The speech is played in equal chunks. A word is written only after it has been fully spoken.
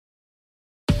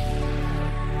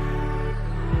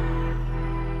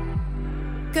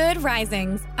Good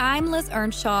risings. I'm Liz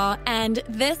Earnshaw, and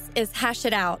this is Hash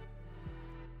It Out.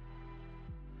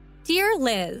 Dear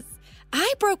Liz,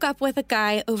 I broke up with a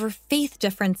guy over faith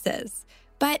differences,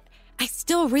 but I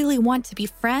still really want to be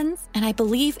friends, and I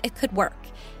believe it could work.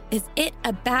 Is it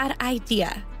a bad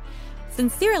idea?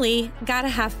 Sincerely, gotta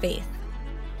have faith.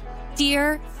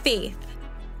 Dear Faith,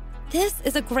 this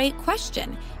is a great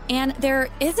question, and there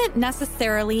isn't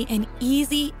necessarily an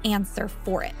easy answer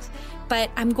for it. But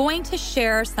I'm going to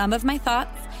share some of my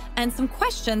thoughts and some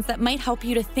questions that might help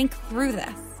you to think through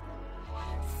this.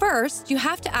 First, you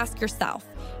have to ask yourself,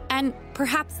 and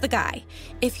perhaps the guy,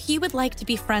 if he would like to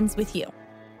be friends with you.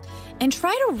 And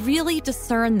try to really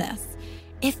discern this.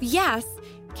 If yes,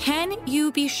 can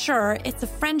you be sure it's a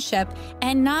friendship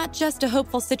and not just a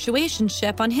hopeful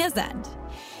situationship on his end?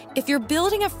 If you're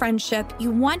building a friendship, you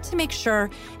want to make sure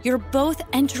you're both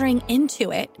entering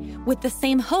into it with the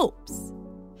same hopes,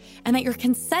 and that you're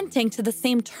consenting to the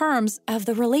same terms of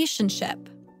the relationship.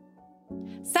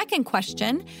 Second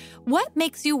question, what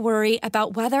makes you worry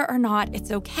about whether or not it's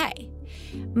okay?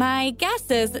 My guess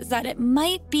is that it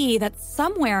might be that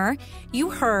somewhere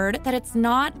you heard that it's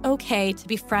not okay to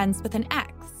be friends with an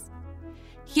ex.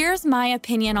 Here's my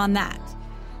opinion on that.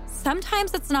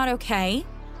 Sometimes it's not okay,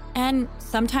 and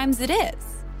sometimes it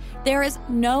is. There is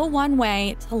no one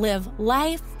way to live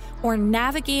life or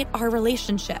navigate our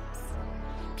relationships.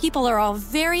 People are all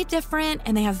very different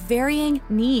and they have varying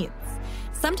needs.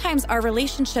 Sometimes our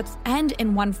relationships end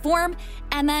in one form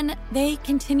and then they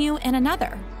continue in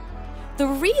another. The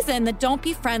reason that don't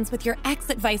be friends with your ex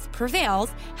advice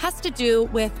prevails has to do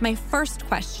with my first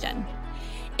question.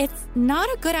 It's not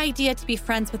a good idea to be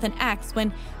friends with an ex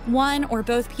when one or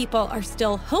both people are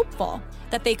still hopeful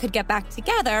that they could get back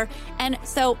together, and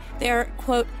so they're,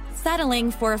 quote, settling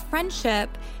for a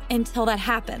friendship until that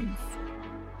happens.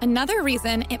 Another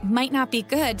reason it might not be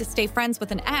good to stay friends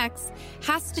with an ex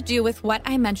has to do with what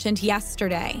I mentioned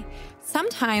yesterday.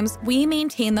 Sometimes we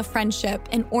maintain the friendship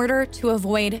in order to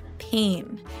avoid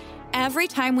pain. Every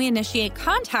time we initiate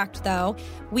contact, though,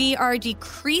 we are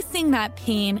decreasing that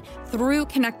pain through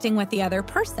connecting with the other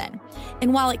person.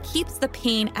 And while it keeps the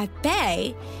pain at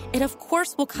bay, it of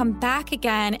course will come back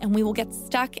again and we will get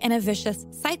stuck in a vicious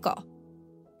cycle.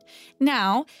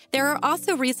 Now, there are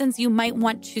also reasons you might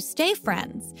want to stay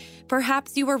friends.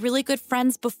 Perhaps you were really good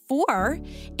friends before,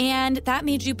 and that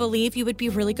made you believe you would be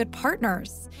really good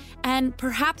partners. And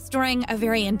perhaps during a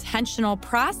very intentional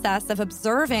process of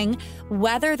observing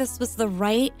whether this was the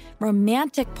right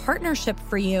romantic partnership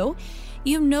for you,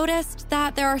 you noticed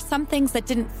that there are some things that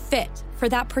didn't fit for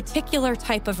that particular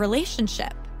type of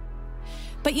relationship.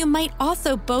 But you might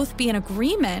also both be in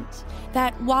agreement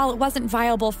that while it wasn't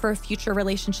viable for a future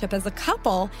relationship as a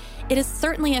couple, it is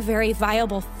certainly a very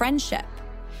viable friendship.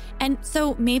 And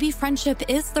so maybe friendship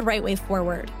is the right way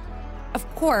forward.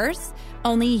 Of course,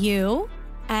 only you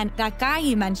and that guy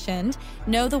you mentioned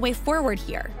know the way forward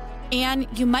here. And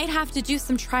you might have to do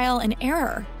some trial and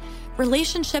error.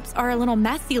 Relationships are a little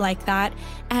messy like that,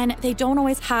 and they don't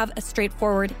always have a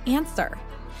straightforward answer.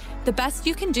 The best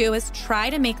you can do is try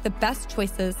to make the best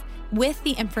choices with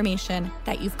the information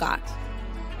that you've got.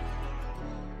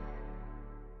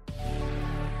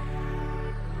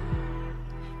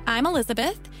 I'm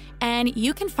Elizabeth, and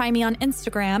you can find me on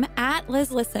Instagram at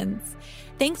LizListens.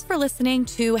 Thanks for listening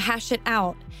to Hash It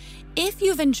Out. If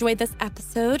you've enjoyed this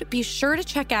episode, be sure to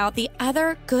check out the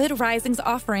other Good Risings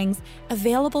offerings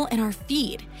available in our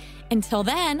feed. Until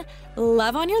then,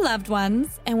 love on your loved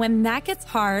ones, and when that gets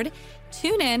hard,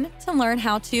 tune in to learn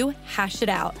how to hash it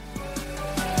out.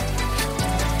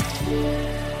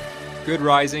 Good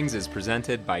Risings is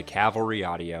presented by Cavalry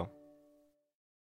Audio.